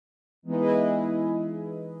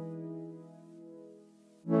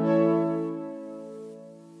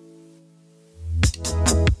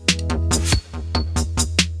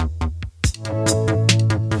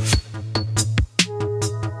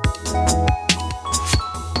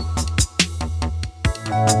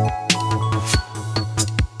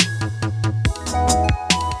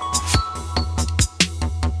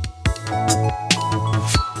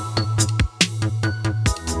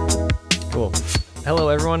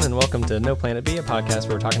everyone, and welcome to No Planet B, a podcast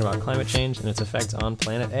where we're talking about climate change and its effects on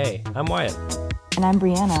Planet A. I'm Wyatt. And I'm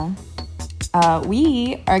Brianna.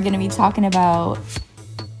 We are going to be talking about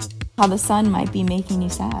how the sun might be making you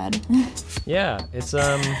sad. Yeah, it's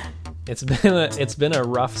been a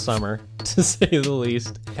rough summer, to say the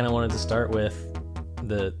least. Kind of wanted to start with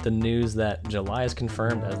the news that July is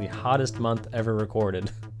confirmed as the hottest month ever recorded.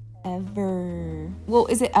 Ever. Well,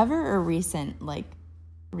 is it ever or recent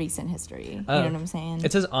history? You know what I'm saying?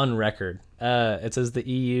 It says on record. It says the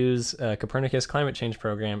EU's Copernicus climate change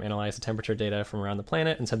program analyzed the temperature data from around the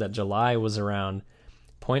planet and said that July was around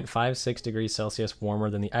 0.56 degrees Celsius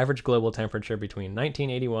warmer than the average global temperature between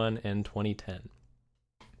 1981 and 2010.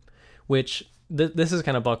 Which, this is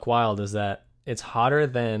kind of buck wild, is that it's hotter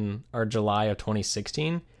than our July of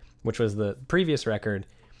 2016, which was the previous record.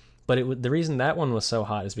 But the reason that one was so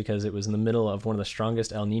hot is because it was in the middle of one of the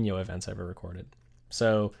strongest El Nino events ever recorded.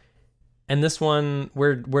 So, and this one,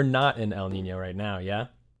 we're not in El Nino right now, yeah?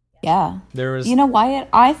 Yeah. You know, Wyatt,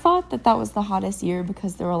 I thought that was the hottest year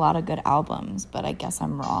because there were a lot of good albums, but I guess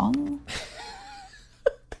I'm wrong.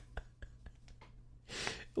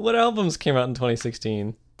 What albums came out in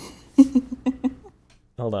 2016?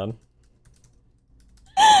 Hold on.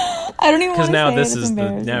 I don't even want to say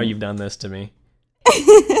Because now you've done this to me.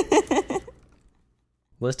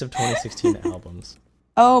 List of 2016 albums.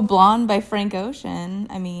 Oh, Blonde by Frank Ocean.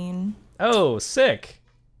 I mean... Oh, sick.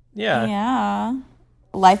 Yeah. Yeah.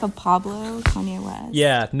 Life of Pablo, Kanye West.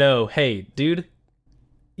 Yeah, no, hey, dude.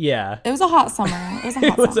 Yeah. It was a hot summer.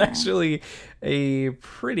 It was actually a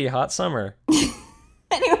pretty hot summer.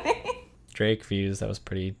 Anyway. Drake views, that was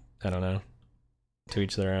pretty, I don't know, to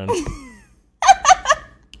each their own.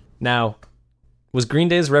 Now, was Green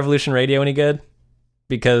Day's Revolution Radio any good?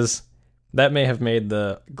 Because that may have made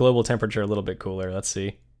the global temperature a little bit cooler. Let's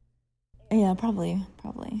see. Yeah, probably.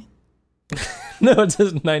 No, it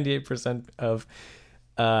says 98% of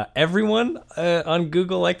everyone on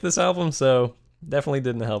Google liked this album, so definitely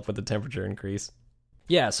didn't help with the temperature increase.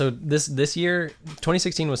 Yeah, so this year,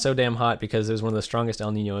 2016 was so damn hot because it was one of the strongest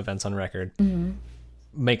El Nino events on record. Mm-hmm.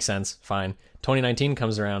 Makes sense, fine. 2019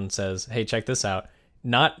 comes around and says, hey, check this out.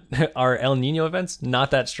 Not our El Nino events,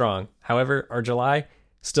 not that strong. However, our July,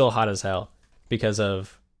 still hot as hell because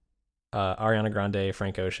of Ariana Grande,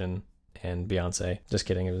 Frank Ocean, and Beyonce. Just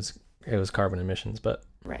kidding, it was carbon emissions, but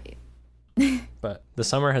right. But the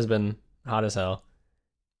summer has been hot as hell.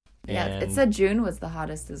 Yeah, it said June was the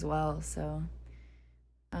hottest as well, so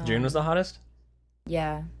June was the hottest?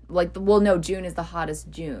 Yeah. June is the hottest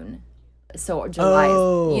June. So July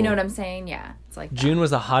is, you know what I'm saying? Yeah. It's like June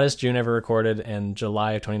was the hottest June ever recorded, and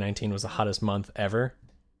July of 2019 was the hottest month ever.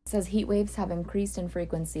 It says heat waves have increased in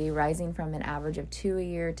frequency, rising from an average of 2 a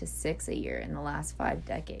year to 6 a year in the last 5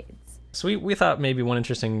 decades. So we thought maybe one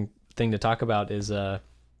interesting thing to talk about is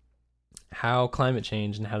how climate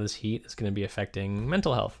change and how this heat is going to be affecting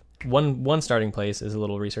mental health. One starting place is a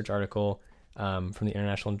little research article from the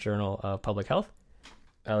International Journal of Public Health.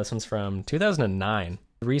 This one's from 2009.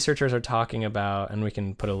 Researchers are talking about, and we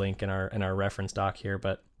can put a link in our reference doc here,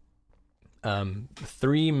 but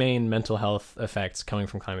 3 main mental health effects coming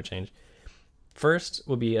from climate change. First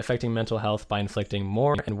will be affecting mental health by inflicting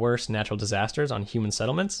more and worse natural disasters on human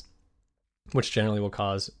settlements, which generally will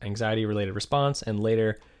cause anxiety-related response and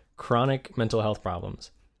later chronic mental health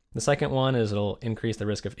problems. The second one is it'll increase the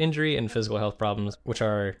risk of injury and physical health problems, which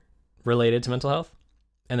are related to mental health.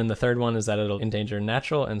 And then the third one is that it'll endanger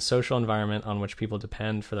natural and social environment on which people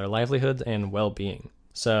depend for their livelihoods and well-being.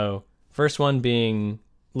 So first one being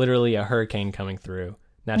literally a hurricane coming through,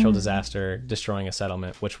 natural disaster destroying a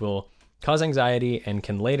settlement, which will cause anxiety and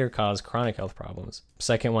can later cause chronic health problems.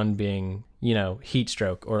 Second one being, heat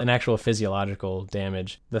stroke or an actual physiological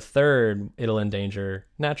damage. The third, it'll endanger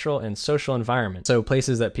natural and social environment. So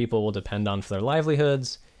places that people will depend on for their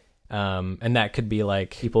livelihoods. And that could be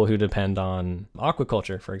like people who depend on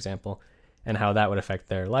aquaculture, for example, and how that would affect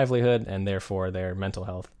their livelihood and therefore their mental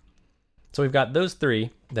health. So we've got those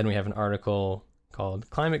 3. Then we have an article called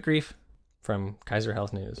Climate Grief from Kaiser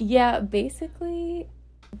Health News. Yeah, basically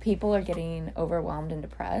people are getting overwhelmed and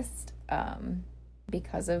depressed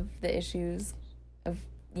because of the issues of,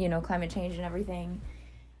 climate change and everything.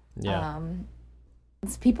 Yeah.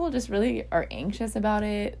 People just really are anxious about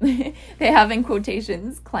it. They have in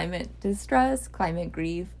quotations climate distress, climate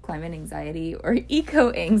grief, climate anxiety, or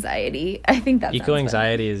eco-anxiety. I think that's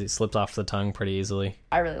eco-anxiety is it slipped off the tongue pretty easily.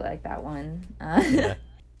 I really like that one. Yeah.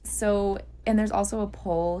 So, and there's also a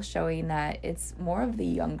poll showing that it's more of the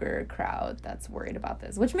younger crowd that's worried about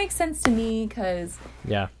this, which makes sense to me because,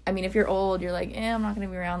 yeah. I mean, if you're old, you're like, I'm not going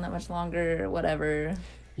to be around that much longer, whatever.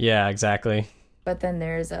 Yeah, exactly. But then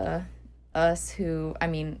there's us who, I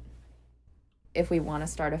mean, if we want to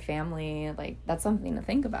start a family, like that's something to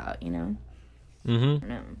think about, you know? Mm-hmm.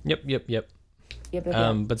 No. Yep. Yep.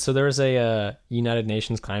 But so there was a United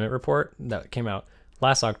Nations climate report that came out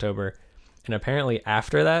last October, and apparently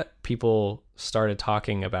after that, people started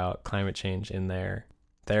talking about climate change in their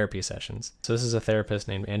therapy sessions. So this is a therapist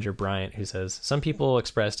named Andrew Bryant who says, some people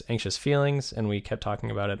expressed anxious feelings, and we kept talking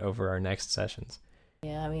about it over our next sessions.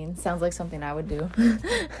 Yeah, I mean, sounds like something I would do.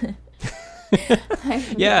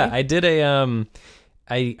 Yeah, I did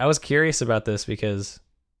I was curious about this because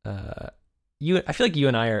I feel like you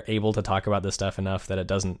and I are able to talk about this stuff enough that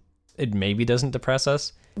it maybe doesn't depress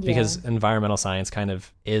us, because environmental science kind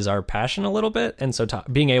of is our passion a little bit, and so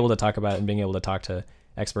being able to talk about it and being able to talk to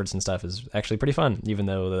experts and stuff is actually pretty fun, even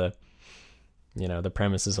though the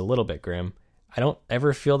premise is a little bit grim. I don't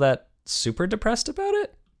ever feel that super depressed about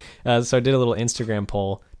it. So I did a little Instagram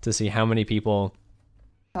poll to see how many people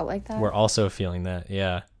felt like that. were also feeling that.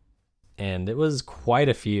 Yeah. And it was quite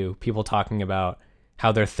a few people talking about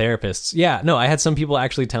how their therapists. Yeah, no, I had some people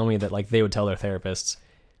actually tell me that like they would tell their therapists,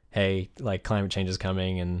 hey, like climate change is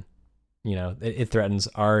coming, and it threatens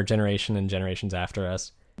our generation and generations after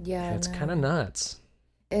us. Yeah. And it's kind of nuts.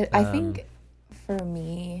 I think for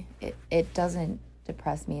me, it doesn't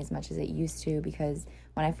depress me as much as it used to, because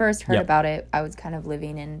when I first heard about it, I was kind of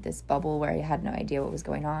living in this bubble where I had no idea what was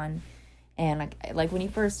going on. And like when you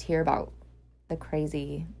first hear about the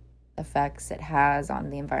crazy effects it has on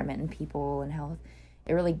the environment and people and health,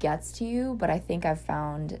 it really gets to you. But I think I've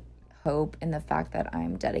found hope in the fact that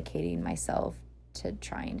I'm dedicating myself to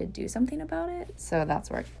trying to do something about it. So that's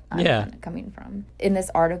where I'm kind of coming from. In this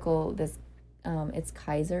article, it's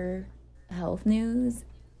Kaiser Health News.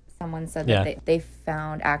 Someone said that they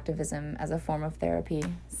found activism as a form of therapy.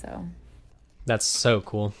 So that's so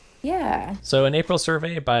cool. Yeah. So an April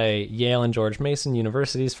survey by Yale and George Mason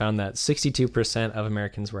universities found that 62% of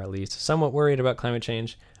Americans were at least somewhat worried about climate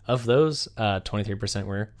change. Of those, 23%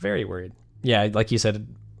 were very worried. Yeah, like you said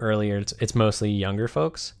earlier, it's mostly younger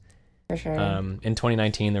folks. For sure. In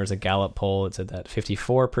 2019, there was a Gallup poll that said that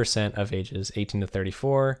 54% of ages 18 to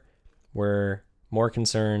 34 were more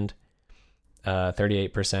concerned,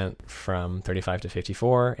 38% from 35 to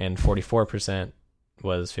 54, and 44%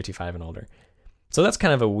 was 55 and older. So that's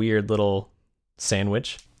kind of a weird little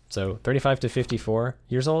sandwich. So 35 to 54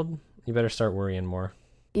 years old, you better start worrying more.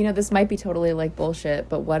 This might be totally like bullshit,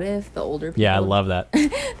 but what if the older people... Yeah, I love that.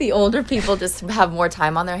 The older people just have more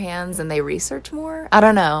time on their hands and they research more? I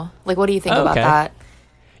don't know. Like, what do you think about that?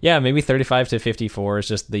 Yeah, maybe 35 to 54 is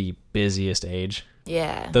just the busiest age.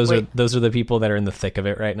 Yeah. Those are the people that are in the thick of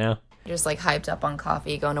it right now. You're just like hyped up on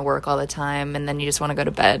coffee, going to work all the time, and then you just want to go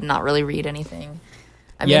to bed and not really read anything.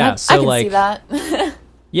 I mean, I can see that.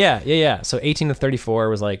 Yeah. So 18 to 34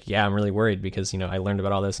 was like, yeah, I'm really worried because, I learned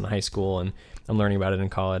about all this in high school and I'm learning about it in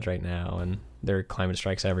college right now, and there are climate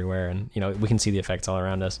strikes everywhere, and, we can see the effects all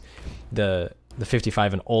around us. The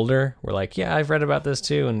 55 and older were like, yeah, I've read about this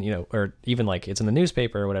too. And, or even like it's in the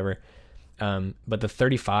newspaper or whatever. But the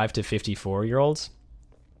 35 to 54 year olds,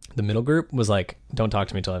 the middle group, was like, don't talk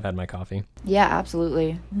to me till I've had my coffee. Yeah,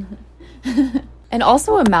 absolutely. And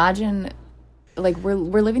also imagine, like, we're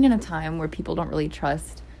living in a time where people don't really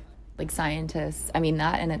trust, like, scientists. I mean,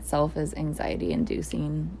 that in itself is anxiety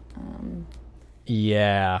inducing.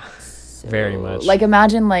 Yeah, very much. Like,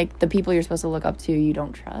 imagine, like, the people you're supposed to look up to you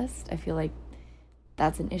don't trust. I feel like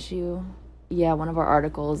that's an issue. Yeah, one of our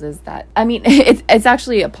articles is that, I mean, it's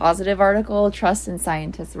actually a positive article, trust in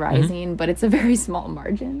scientists rising, but it's a very small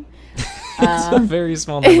margin. It's a very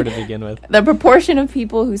small number to begin with. The proportion of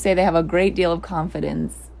people who say they have a great deal of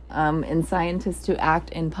confidence in scientists to act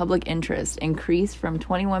in public interest increased from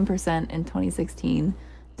 21% in 2016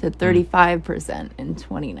 to 35% in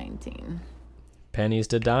 2019. Pennies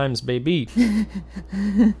to dimes, baby.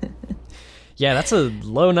 Yeah, that's a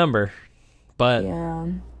low number, but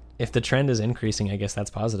if the trend is increasing, I guess that's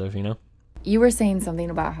positive, You were saying something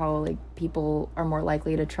about how, like, people are more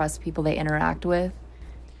likely to trust people they interact with.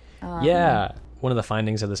 Yeah. One of the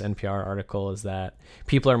findings of this NPR article is that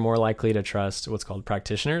people are more likely to trust what's called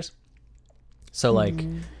practitioners. So, like,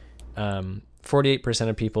 48%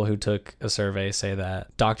 of people who took a survey say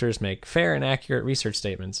that doctors make fair and accurate research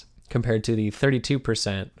statements, compared to the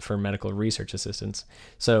 32% for medical research assistants,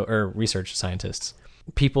 or research scientists.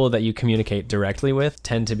 People that you communicate directly with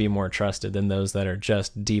tend to be more trusted than those that are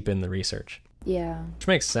just deep in the research. Yeah. Which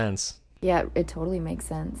makes sense. Yeah, it totally makes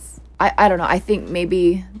sense. I don't know. I think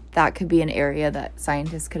maybe that could be an area that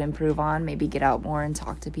scientists could improve on. Maybe get out more and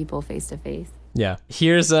talk to people face to face. Yeah.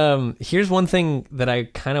 Here's one thing that I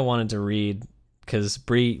kind of wanted to read, because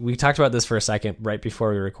Bree, we talked about this for a second right before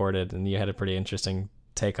we recorded, and you had a pretty interesting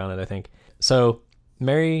take on it, I think. So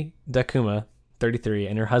Mary Dakuma, 33,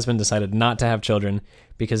 and her husband decided not to have children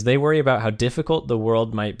because they worry about how difficult the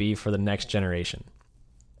world might be for the next generation.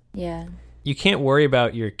 Yeah. You can't worry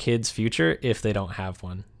about your kid's future if they don't have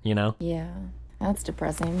one, you know? Yeah. That's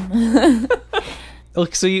depressing.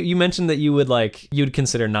 Look, so you mentioned that you'd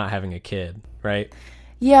consider not having a kid, right?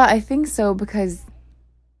 Yeah, I think so because,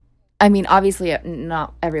 I mean, obviously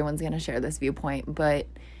not everyone's going to share this viewpoint, but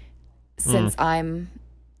since I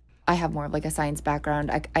have more of like a science background,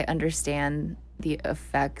 I understand the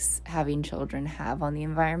effects having children have on the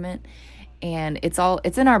environment. And it's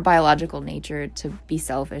in our biological nature to be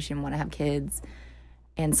selfish and want to have kids.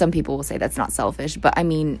 And some people will say that's not selfish, but I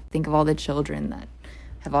mean, think of all the children that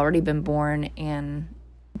have already been born and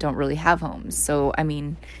don't really have homes. So, I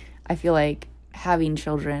mean, I feel like having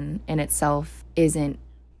children in itself isn't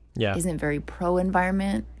very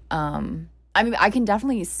pro-environment. I mean, I can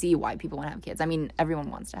definitely see why people want to have kids. I mean,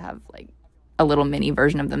 everyone wants to have like a little mini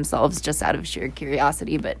version of themselves just out of sheer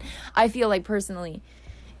curiosity. But I feel like personally,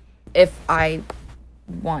 if I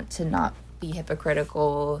want to not be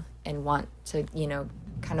hypocritical and want to,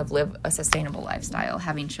 kind of live a sustainable lifestyle,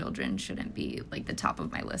 having children shouldn't be like the top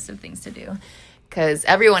of my list of things to do. Because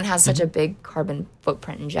everyone has such a big carbon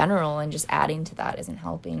footprint in general, and just adding to that isn't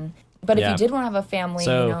helping. But if you did want to have a family,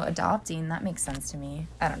 adopting, that makes sense to me.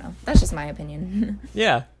 I don't know. That's just my opinion.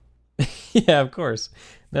 Yeah. Yeah, of course.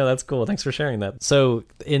 No, that's cool. Thanks for sharing that. So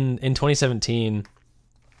in 2017,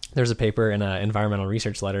 there's a paper in Environmental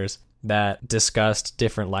Research Letters that discussed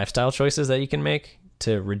different lifestyle choices that you can make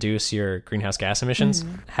to reduce your greenhouse gas emissions.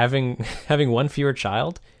 Mm-hmm. Having one fewer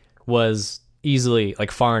child was easily, like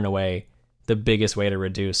far and away, the biggest way to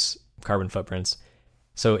reduce carbon footprints.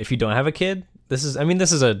 So if you don't have a kid, this is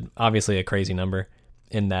obviously a crazy number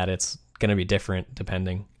in that it's going to be different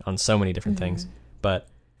depending on so many different things. But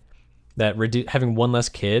that having one less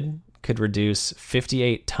kid could reduce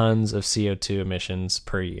 58 tons of CO2 emissions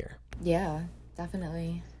per year. Yeah,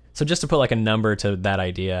 definitely. So just to put like a number to that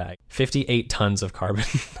idea, 58 tons of carbon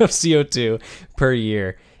of CO2 per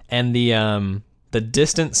year. And the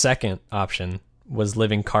distant second option was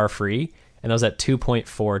living car free, and that was at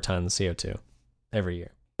 2.4 tons CO2 every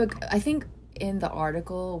year. But I think in the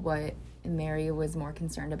article, what Mary was more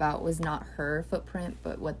concerned about was not her footprint,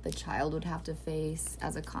 but what the child would have to face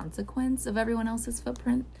as a consequence of everyone else's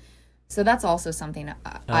footprint. So that's also something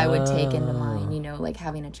I would take into mind, like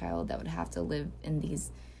having a child that would have to live in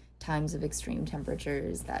these times of extreme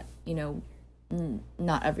temperatures that,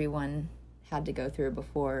 not everyone had to go through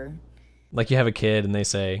before. Like you have a kid and they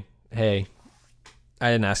say, hey,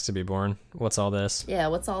 I didn't ask to be born. What's all this? Yeah,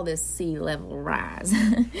 what's all this sea level rise?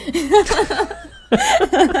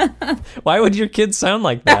 Why would your kid sound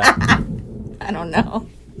like that? I don't know.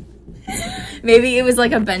 Maybe it was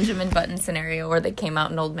like a Benjamin Button scenario where they came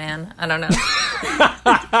out an old man. I don't know.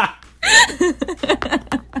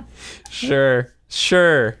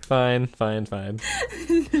 Sure. Fine.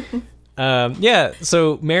 Yeah,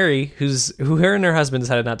 so Mary, who her and her husband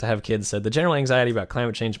decided not to have kids, said the general anxiety about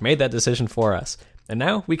climate change made that decision for us. And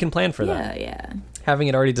now we can plan for that. Yeah. Having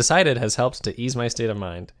it already decided has helped to ease my state of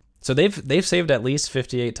mind. So they've saved at least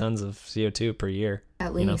 58 tons of CO2 per year.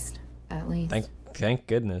 At least. Thank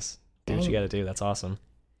goodness. Do what you got to do. That's awesome.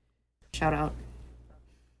 Shout out.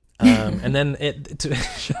 And then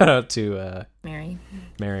shout out to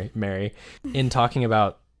Mary in talking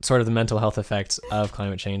about sort of the mental health effects of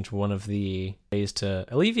climate change. One of the ways to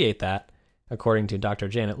alleviate that, according to Dr.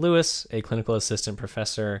 Janet Lewis, a clinical assistant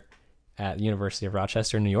professor at the University of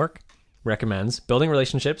Rochester, New York, recommends building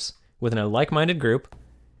relationships within a like-minded group,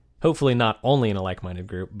 hopefully not only in a like-minded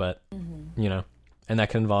group, but, and that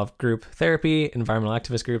can involve group therapy, environmental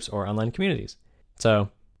activist groups, or online communities. So,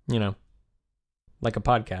 like a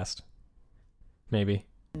podcast, maybe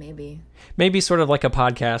sort of like a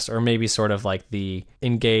podcast, or maybe sort of like the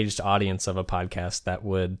engaged audience of a podcast that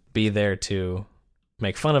would be there to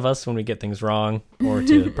make fun of us when we get things wrong, or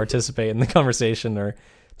to participate in the conversation, or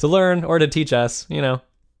to learn, or to teach us,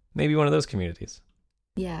 maybe one of those communities.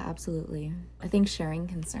 Yeah, absolutely. I think sharing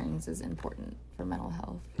concerns is important for mental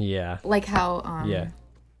health. Yeah. Like how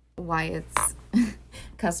Wyatt's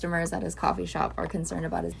customers at his coffee shop are concerned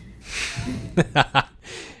about his...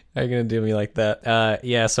 Are you going to do me like that?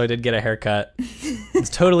 Yeah, so I did get a haircut. It's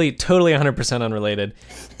totally 100% unrelated.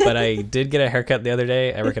 But I did get a haircut the other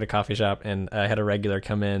day. I work at a coffee shop, and I had a regular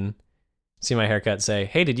come in, see my haircut, say,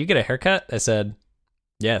 hey, did you get a haircut? I said,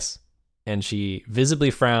 yes. And she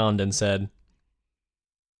visibly frowned and said,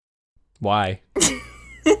 why?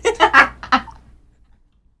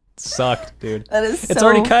 Sucked, dude. That is so It's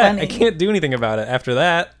already cut. funny. I can't do anything about it after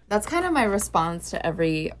that. That's kind of my response to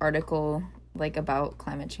every article like about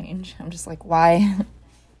climate change. I'm just like, why?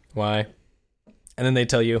 Why? And then they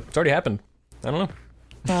tell you it's already happened. I don't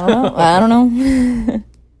know. I don't know.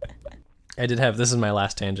 This is my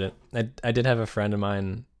last tangent. I did have a friend of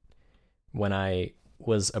mine when I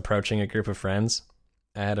was approaching a group of friends.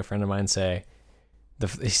 I had a friend of mine say,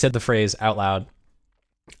 he said the phrase out loud,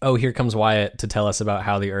 "Oh, here comes Wyatt to tell us about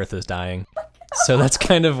how the earth is dying." So that's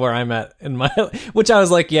kind of where I'm at in my, which I was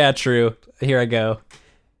like, yeah, true. Here I go.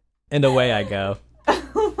 And away I go.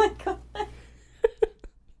 Oh my God.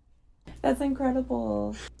 That's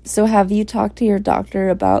incredible. So have you talked to your doctor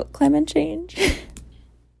about climate change?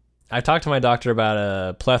 I've talked to my doctor about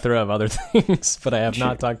a plethora of other things, but I have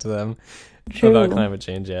not talked to them about climate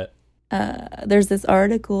change yet. There's this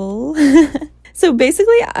article. So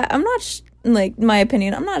basically, I'm not, like, my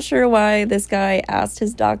opinion, I'm not sure why this guy asked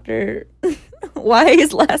his doctor why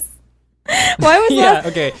was last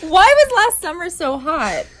summer so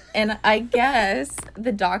hot? And I guess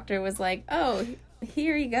the doctor was like, "Oh,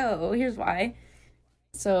 here you go. Here's why."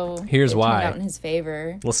 So here's why. Turned out in his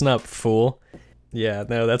favor. Listen up, fool. Yeah,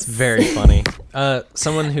 no, that's very funny.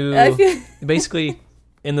 Someone who basically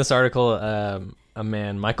in this article, a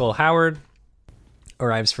man, Michael Howard,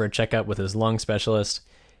 arrives for a checkup with his lung specialist,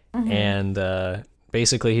 and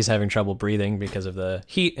basically he's having trouble breathing because of the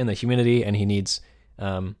heat and the humidity, and he needs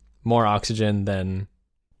more oxygen than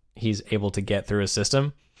he's able to get through his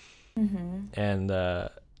system. And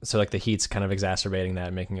so like the heat's kind of exacerbating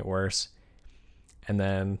that, making it worse. And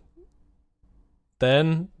then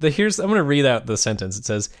I'm going to read out the sentence. It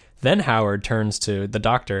says, "Then Howard turns to the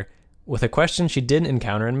doctor with a question she didn't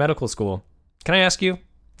encounter in medical school. Can I ask you,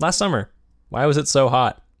 last summer, why was it so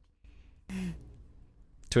hot?"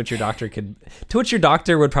 To which your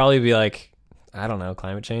doctor would probably be like, "I don't know,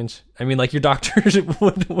 climate change." I mean, like, your doctor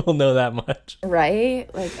will know that much. Right?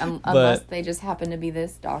 Like, unless they just happen to be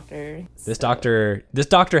this doctor. This doctor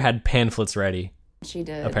had pamphlets ready. She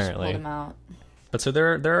did. Apparently. She pulled them out. But so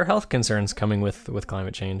there are health concerns coming with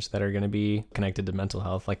climate change that are going to be connected to mental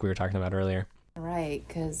health, like we were talking about earlier. Right,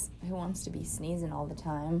 because who wants to be sneezing all the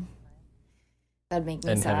time? That'd make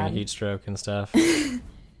me and sad. Having a heat stroke and stuff.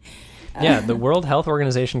 Yeah, the World Health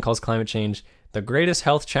Organization calls climate change the greatest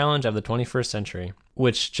health challenge of the 21st century,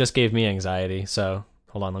 which just gave me anxiety. So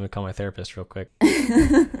hold on, let me call my therapist real quick.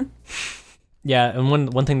 Yeah, and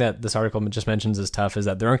one thing that this article just mentions is tough is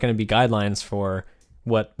that there aren't going to be guidelines for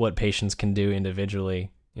what patients can do individually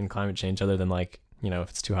in climate change, other than, like, you know, if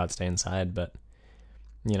it's too hot, stay inside. But,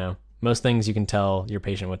 you know, most things you can tell your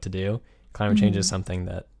patient what to do. Climate change is something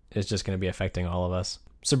that is just going to be affecting all of us.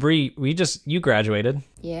 So Bree, you graduated.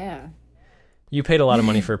 Yeah. You paid a lot of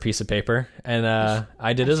money for a piece of paper, and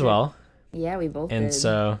I did as well. Yeah, we both did. And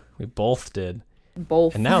so we both did.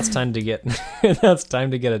 Both. And now it's time to get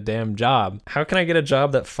a damn job. How can I get a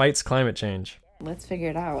job that fights climate change? Let's figure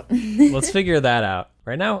it out. Let's figure that out.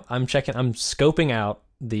 Right now, I'm scoping out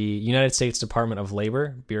the United States Department of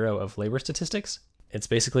Labor, Bureau of Labor Statistics. It's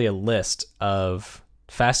basically a list of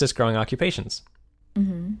fastest growing occupations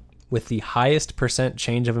with the highest %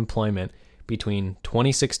 change of employment between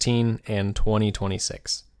 2016 and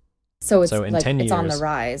 2026. So it's in like 10 it's years, on the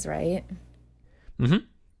rise, right? Mm-hmm.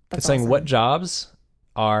 That's it's saying awesome. what jobs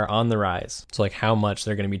are on the rise. So like how much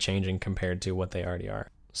they're going to be changing compared to what they already are.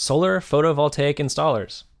 Solar photovoltaic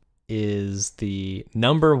installers is the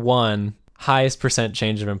number one highest %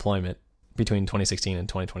 change of employment between 2016 and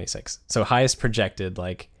 2026. So highest projected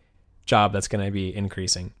like job that's going to be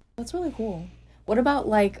increasing. That's really cool. What about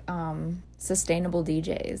like sustainable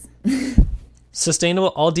DJs? Sustainable,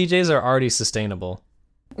 all DJs are already sustainable.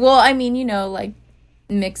 Well, I mean, you know, like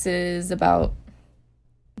mixes about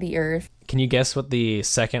the earth. Can you guess what the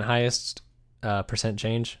second highest %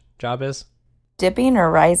 change job is? Dipping or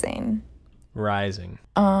rising? Rising.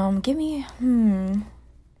 Give me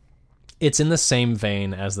It's in the same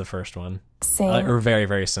vein as the first one. Same. Or very,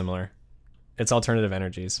 very similar. It's alternative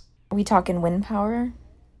energies. Are we talking wind power?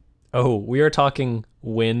 Oh, we are talking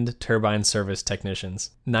wind turbine service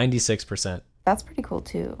technicians. 96%. That's pretty cool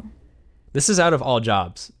too. This is out of all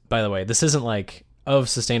jobs, by the way. This isn't like of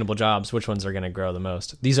sustainable jobs, which ones are going to grow the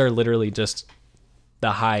most. These are literally just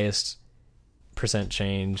the highest %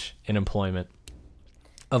 change in employment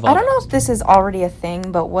of all I don't know jobs. if this is already a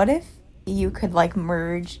thing, but what if you could like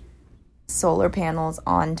merge solar panels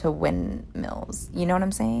onto windmills? You know what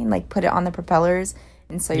I'm saying? Like put it on the propellers,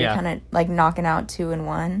 and so you're kind of like knocking out 2 in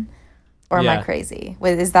 1. Or am I crazy?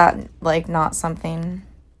 Wait, is that like not something?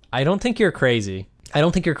 I don't think you're crazy. I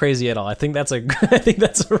don't think you're crazy at all. I think that's a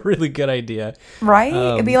really good idea. Right?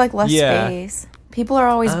 It'd be like less yeah. space. People are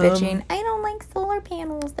always bitching. I don't like solar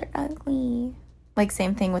panels. They're ugly. like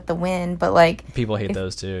same thing with the wind, but like People hate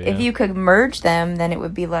those too. Yeah. if you could merge them, then it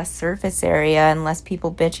would be less surface area and less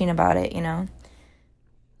people bitching about it, you know?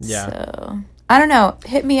 Yeah. So, I don't know.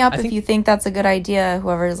 Hit me up if you think that's a good idea,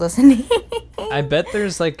 whoever's listening. I bet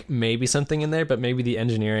there's like maybe something in there, but maybe the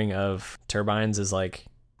engineering of turbines is like,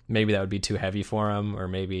 maybe that would be too heavy for them, or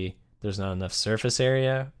maybe there's not enough surface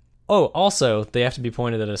area. Oh, also, they have to be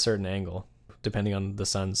pointed at a certain angle, depending on the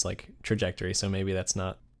sun's like trajectory. So maybe that's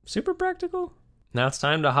not super practical. Now it's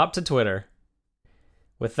time to hop to Twitter.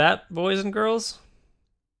 With that, boys and girls,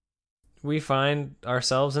 we find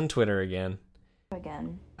ourselves in Twitter again.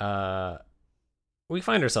 We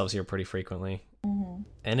find ourselves here pretty frequently. Mm-hmm.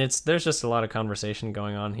 And there's just a lot of conversation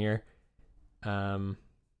going on here.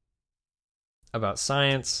 About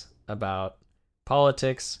science, about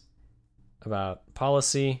politics, about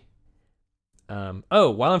policy.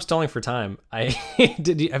 While I'm stalling for time, have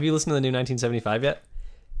you listened to the new 1975 yet?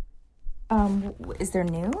 Is there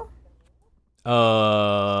new?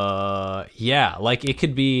 Yeah, like it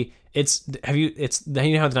could be. You know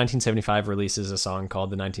how the 1975 releases a song called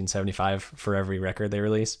the 1975 for every record they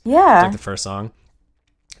release? Yeah. It's like the first song.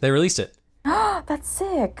 They released it. That's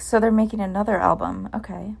sick. So they're making another album.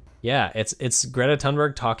 Okay. Yeah, it's Greta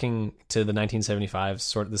Thunberg talking to the 1975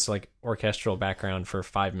 sort of this like orchestral background for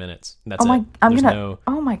 5 minutes. That's it.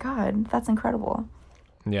 Oh my god, that's incredible.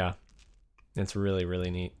 Yeah. It's really, really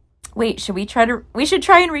neat. Wait, we should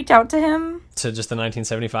try and reach out to him? To just the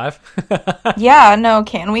 1975? Yeah, no,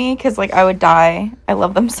 can we? Because, like, I would die. I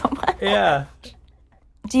love them so much. Yeah.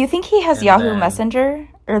 Do you think he has Yahoo Messenger?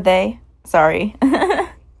 Or they? Sorry.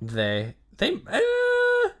 They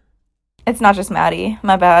It's not just Maddie.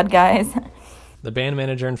 My bad, guys. The band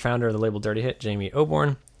manager and founder of the label Dirty Hit, Jamie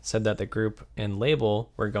Oborn, said that the group and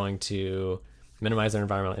label were going to minimize their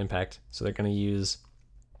environmental impact. So they're going to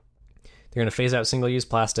phase out single-use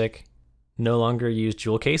plastic, no longer use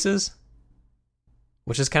jewel cases,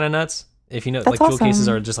 which is kind of nuts. If you know, That's like awesome. Jewel cases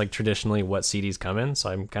are just like traditionally what CDs come in, so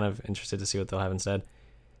I'm kind of interested to see what they'll have instead.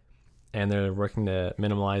 And they're working to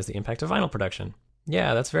minimize the impact of vinyl production.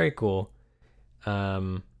 Yeah, that's very cool.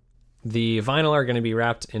 The vinyl are going to be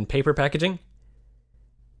wrapped in paper packaging,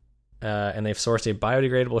 and they've sourced a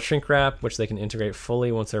biodegradable shrink wrap, which they can integrate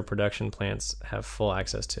fully once their production plants have full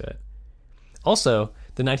access to it. Also,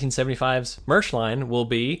 the 1975's merch line will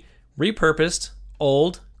be repurposed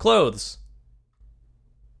old clothes.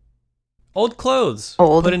 Old clothes.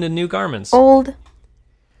 Old. Put into new garments. Old.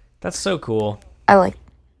 That's so cool.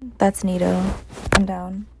 That's neato. I'm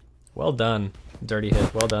down. Well done, Dirty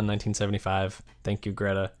Hit. Well done, 1975. Thank you,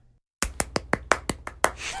 Greta.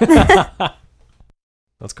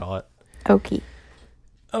 Let's call it. Okay.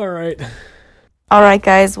 All right,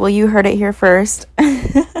 guys. Well, you heard it here first.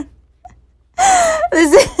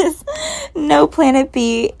 This is No Planet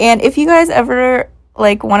B. And if you guys ever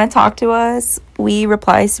want to talk to us, we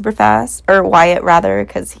reply super fast, or Wyatt rather,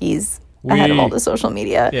 because he's ahead of all the social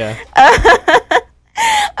media. Yeah.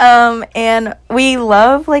 And we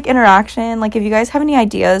love interaction. If you guys have any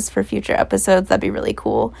ideas for future episodes, that'd be really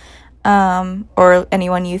cool. Or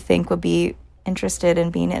anyone you think would be interested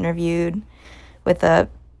in being interviewed with a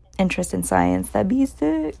interest in science, that'd be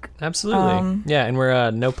sick. Absolutely. Yeah, and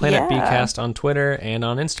we're No Planet Bcast on Twitter and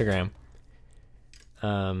on Instagram.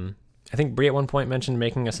 I think Brie at one point mentioned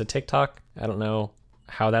making us a TikTok. I don't know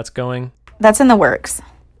how that's going. That's in the works.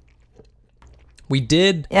 We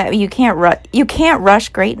did. Yeah, you can't rush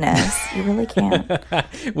greatness. You really can't.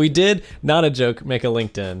 We did, not a joke, make a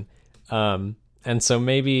LinkedIn. And so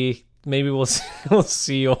maybe we'll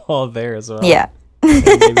see you all there as well. Yeah.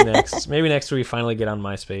 maybe next we finally get on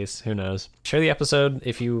MySpace. Who knows? Share the episode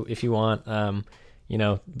if you want.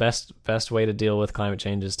 Best way to deal with climate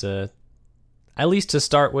change is to at least to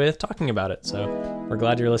start with talking about it. So we're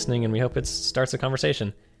glad you're listening, and we hope it starts a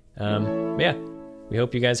conversation. Yeah, we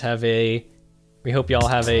hope you all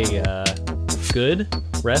have a good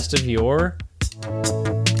rest of your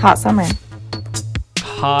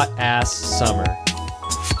hot ass summer.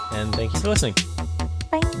 And thank you for listening.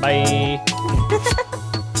 Bye. Bye.